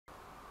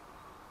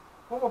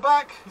Well, we're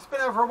back. It's been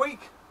over a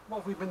week. What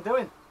have we been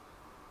doing?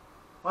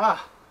 Well,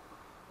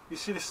 you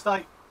see the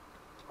state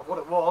of what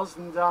it was,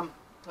 and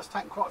that's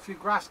taken quite a few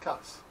grass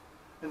cuts.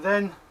 And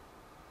then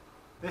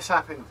this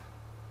happened.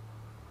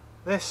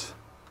 This.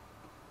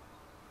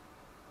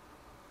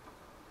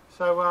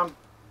 So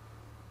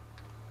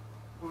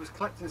we was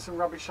collecting some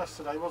rubbish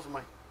yesterday, wasn't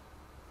we?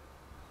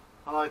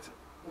 And I'd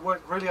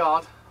worked really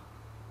hard.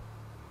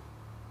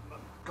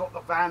 Got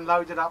the van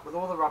loaded up with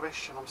all the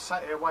rubbish, and I'm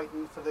sat here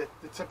waiting for the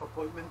tip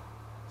appointment.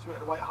 So we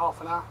had to wait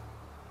half an hour.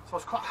 So I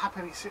was quite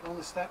happily sitting on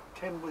the step.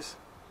 Kim was,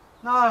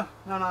 no.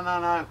 She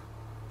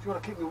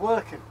wanted to keep me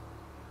working.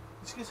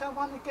 And she goes, I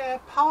want to get a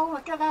pole,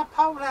 get that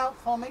pole out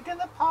for me, get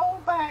the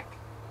pole back.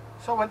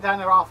 So I went down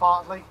there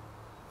half-heartedly,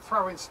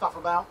 throwing stuff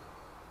about.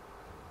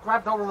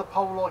 Grabbed hold of the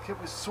pole like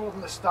it was sword in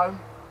the stone,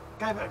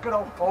 gave it a good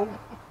old pull,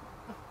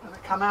 and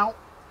it come out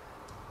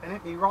and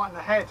hit me right in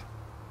the head.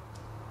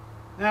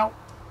 Now,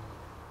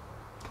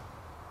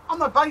 I'm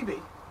no baby.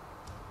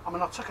 I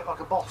mean, I took it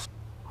like a boss.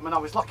 I mean, I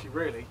was lucky,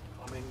 really.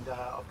 I mean,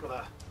 I've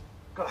got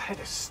a head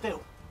of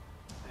steel,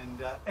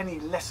 and any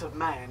lesser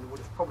man would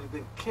have probably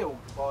been killed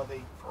by the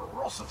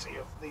ferocity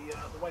of the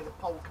way the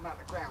pole came out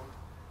of the ground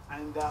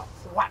and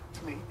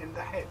whacked me in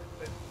the head.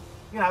 But,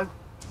 you know,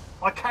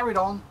 I carried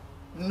on,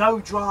 no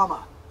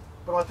drama.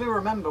 But I do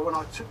remember when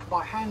I took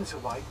my hands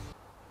away.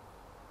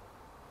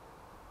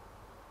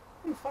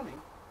 Ain't funny.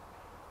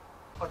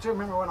 I do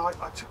remember when I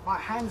took my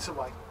hands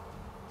away,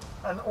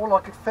 and all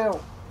I could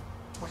feel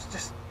was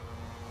just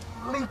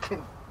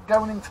leaking,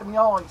 going into my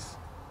eyes,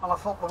 and I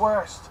thought the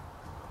worst.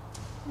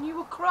 And you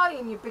were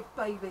crying, you big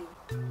baby.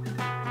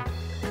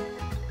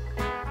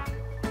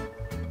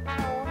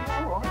 Oh,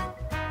 all right.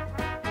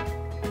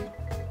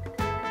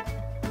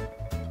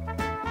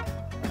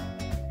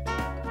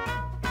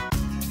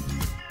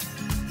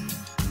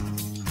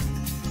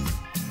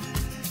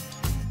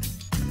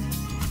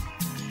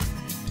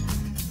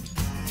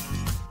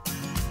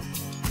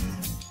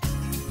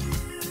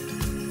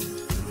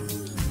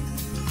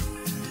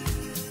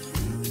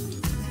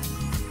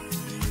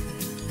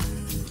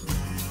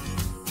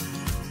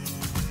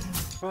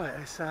 Right,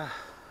 let's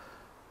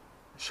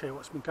show you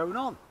what's been going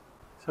on.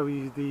 So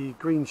the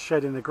green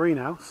shed in the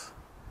greenhouse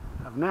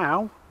have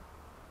now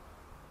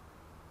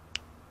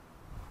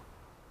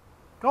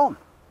gone.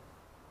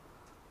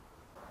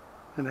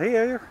 And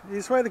here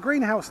is where the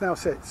greenhouse now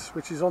sits,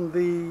 which is on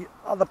the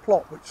other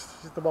plot, which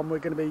is the one we're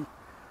going to be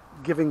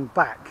giving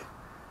back.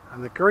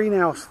 And the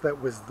greenhouse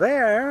that was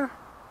there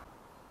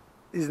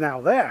is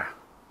now there.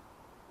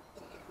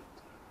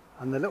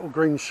 And the little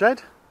green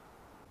shed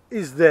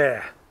is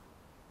there,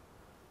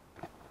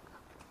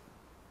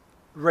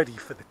 ready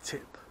for the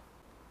tip.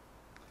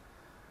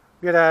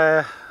 We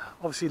had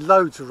obviously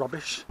loads of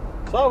rubbish.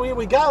 So here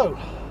we go.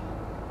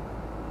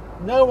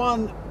 No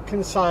one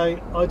can say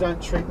I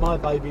don't treat my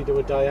baby to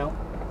a day out.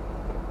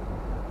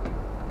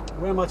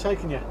 Where am I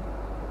taking you?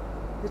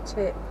 The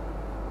tip.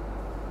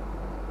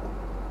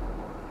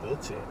 The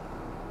tip.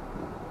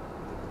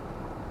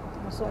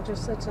 That's what I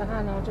just said to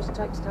Hannah. I just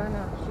texted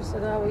Hannah. She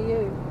said, how are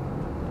you?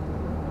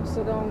 I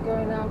said, oh, I'm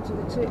going out to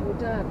the tip with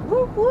Dad.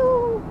 Woo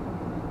woo!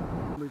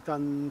 We've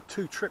done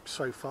 2 trips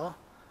so far,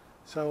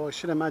 so I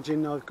should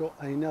imagine I've got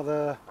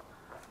another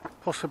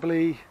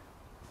possibly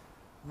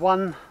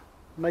 1,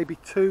 maybe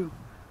 2.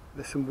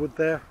 There's some wood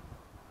there.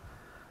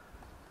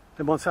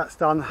 Then once that's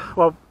done,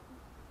 well,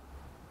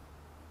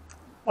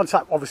 once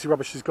that obviously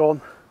rubbish is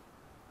gone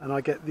and I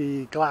get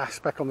the glass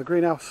back on the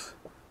greenhouse,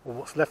 or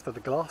what's left of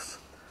the glass,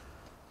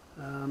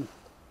 then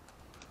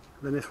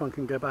this one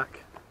can go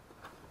back.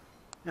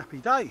 Happy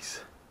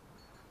days.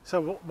 So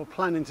what we're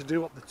planning to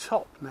do up the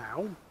top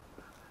now,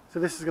 so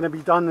this is going to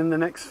be done in the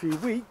next few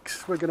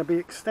weeks. We're going to be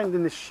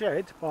extending this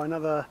shed by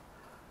another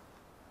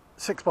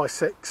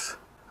 6x6.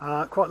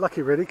 Quite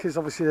lucky really, because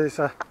obviously there's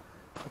a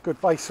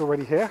good base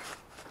already here.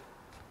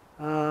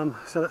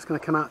 So that's going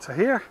to come out to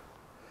here.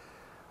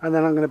 And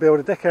then I'm going to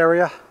build a deck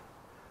area.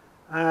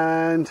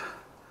 And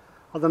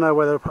I don't know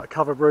whether to put a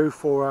covered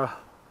roof or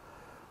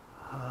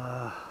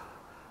a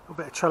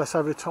bit of trellis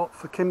over the top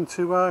for Kim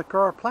to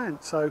grow a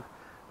plant. So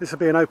this will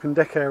be an open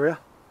deck area.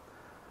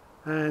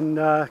 And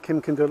Kim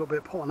can do a little bit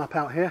of potting up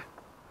out here.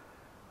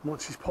 And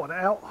once she's potted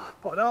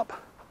up,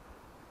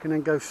 can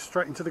then go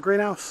straight into the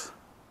greenhouse,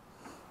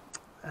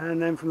 and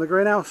then from the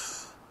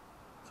greenhouse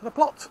to the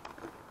plot.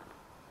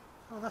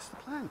 So that's the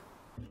plan.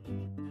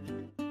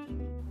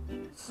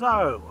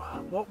 So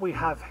what we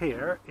have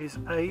here is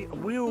a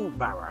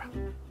wheelbarrow.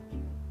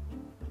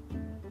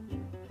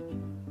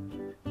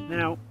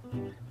 Now,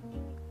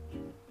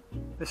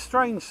 the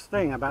strange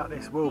thing about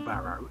this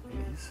wheelbarrow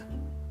is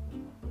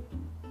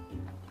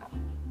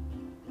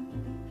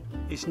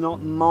it's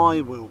not my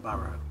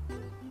wheelbarrow.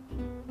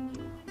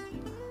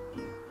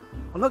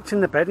 I looked in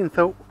the bed and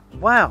thought,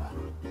 wow,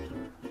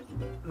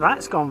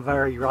 that's gone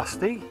very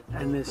rusty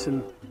and there's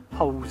some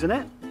holes in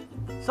it.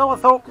 So I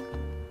thought,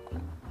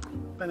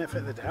 benefit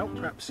of the doubt,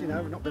 perhaps, you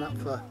know, we've not been up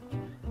for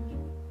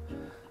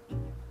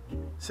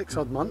 6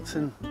 odd months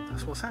and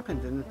that's what's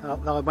happened. And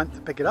I went to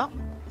pick it up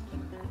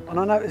and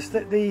I noticed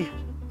that the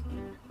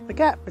the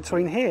gap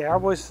between here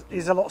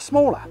is a lot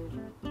smaller.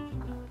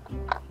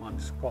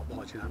 Mine's quite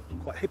wide, you know,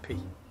 quite hippy.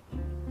 You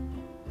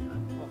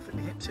know, quite fit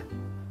my hips in.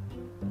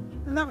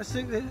 And that was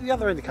the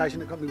other indication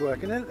that got me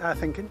working,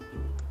 thinking.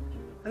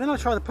 And then I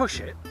tried to push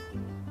it,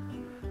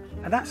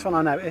 and that's when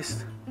I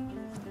noticed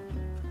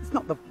it's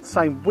not the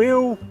same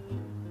wheel.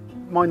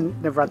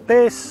 Mine never had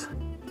this.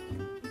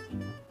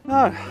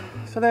 No,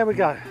 so there we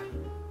go.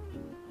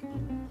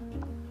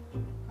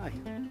 Hey,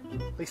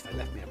 at least they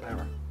left me a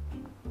barrow.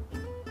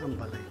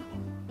 Unbelievable.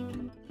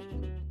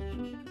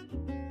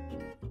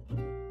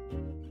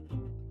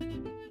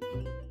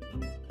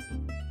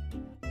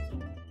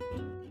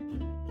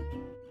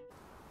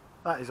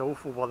 That is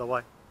awful, by the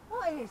way.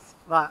 What is?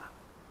 That.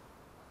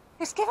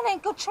 It's giving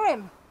it good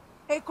trim.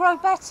 It'll grow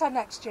better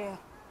next year.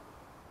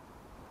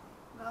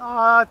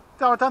 I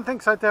don't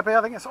think so, Debbie.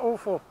 I think it's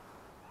awful.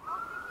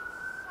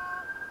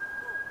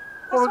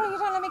 That's why you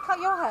don't let me cut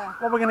your hair.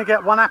 What, we're going to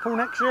get one apple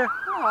next year?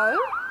 No.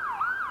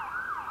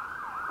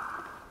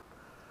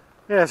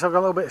 Yeah, so I've got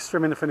a little bit of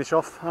strimming to finish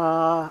off,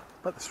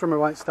 but the strimmer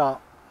won't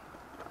start.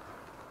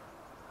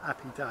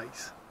 Happy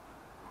days.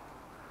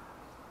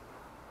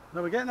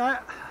 There we get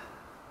that.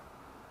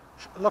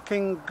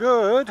 Looking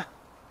good.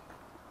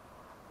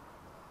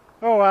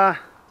 Oh,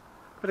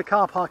 bit of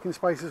car parking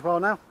space as well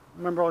now.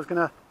 Remember, I was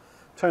going to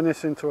turn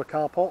this into a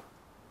carport.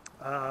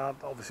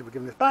 But obviously we're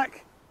giving this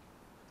back.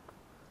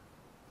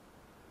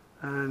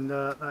 And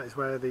that is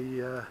where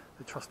the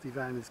trusty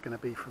van is going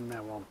to be from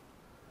now on.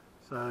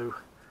 So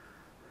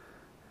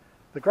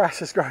the grass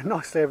has grown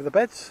nicely over the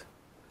beds.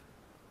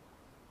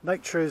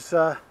 Nature's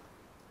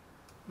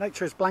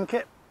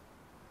blanket.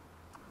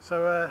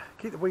 So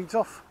keep the weeds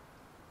off.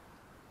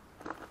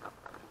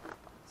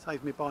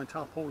 Saves me buying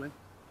tarpaulin.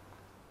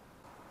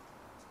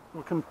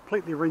 We're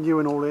completely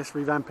renewing all this,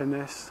 revamping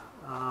this.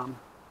 So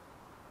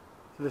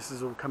this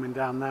is all coming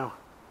down now.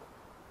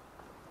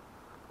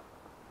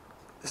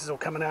 This is all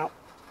coming out,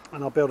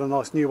 and I'll build a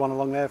nice new one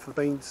along there for the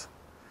beans,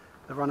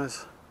 the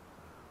runners,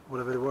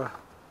 whatever they were,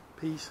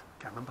 peas,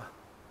 can't remember.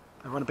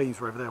 The runner beans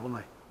were over there, weren't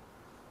they?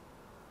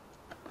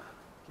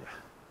 Yeah.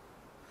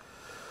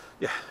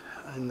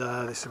 Yeah, and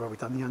this is where we've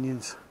done the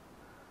onions.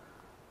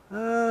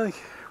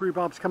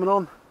 Rhubarb's coming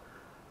on.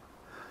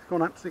 It's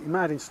gone absolutely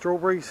mad in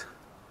strawberries.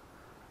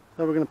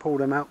 So we're going to pull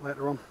them out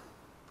later on.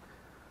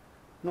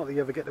 Not that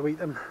you ever get to eat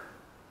them.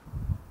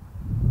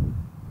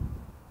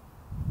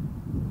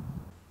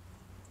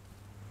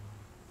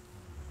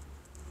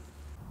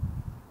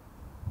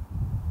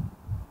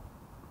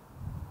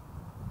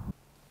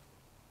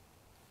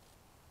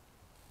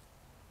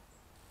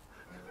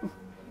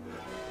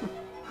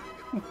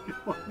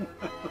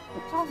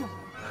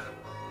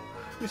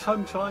 It's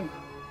home time.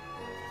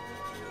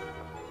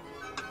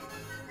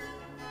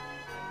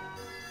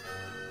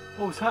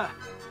 What was that?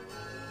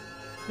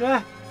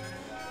 Yeah?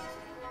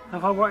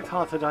 Have I worked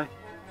hard today?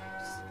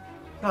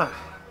 No.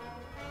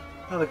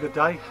 Another good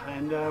day,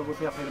 and we'll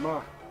be up here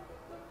tomorrow.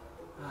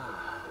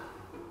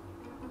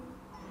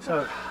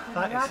 So,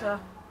 that is a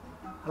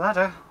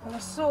ladder. And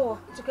a saw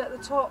to get the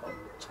top,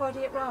 tidy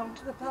it round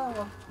to the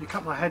power. You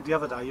cut my head the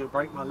other day, you'll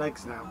break my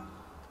legs now.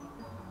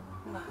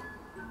 No.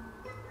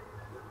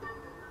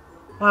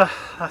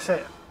 That's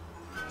it.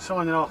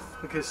 Signing off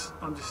because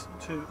I'm just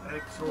too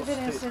exhausted. You've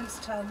been here since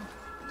 10.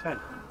 10.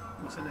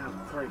 What's it now?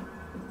 3.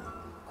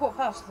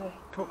 3:15.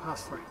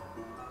 3:15.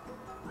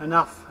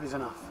 Enough is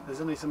enough.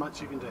 There's only so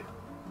much you can do.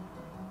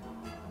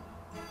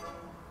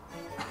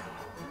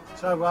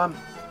 So,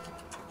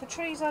 The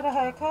trees had a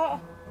haircut.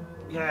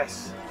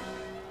 yes.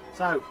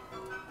 So,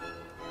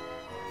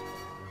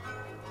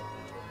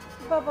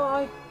 Bye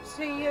bye.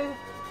 See you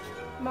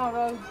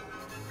tomorrow.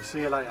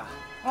 see you later.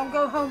 I'm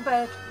going home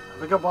bed.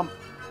 Have a good one.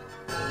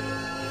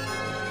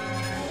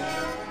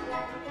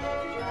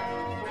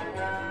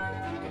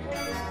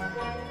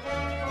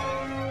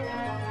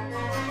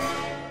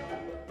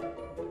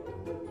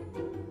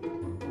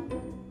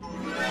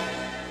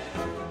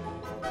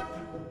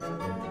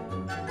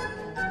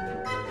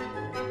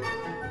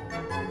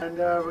 And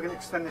we're going to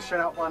extend the shed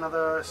out by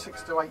another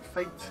 6 to 8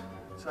 feet.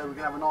 So we're going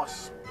to have a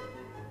nice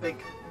big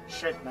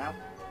shed now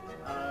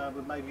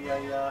with maybe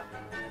a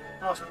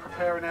nice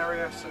preparing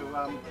area. So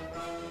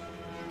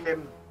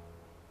Kim,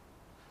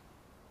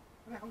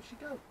 where the hell did she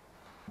go?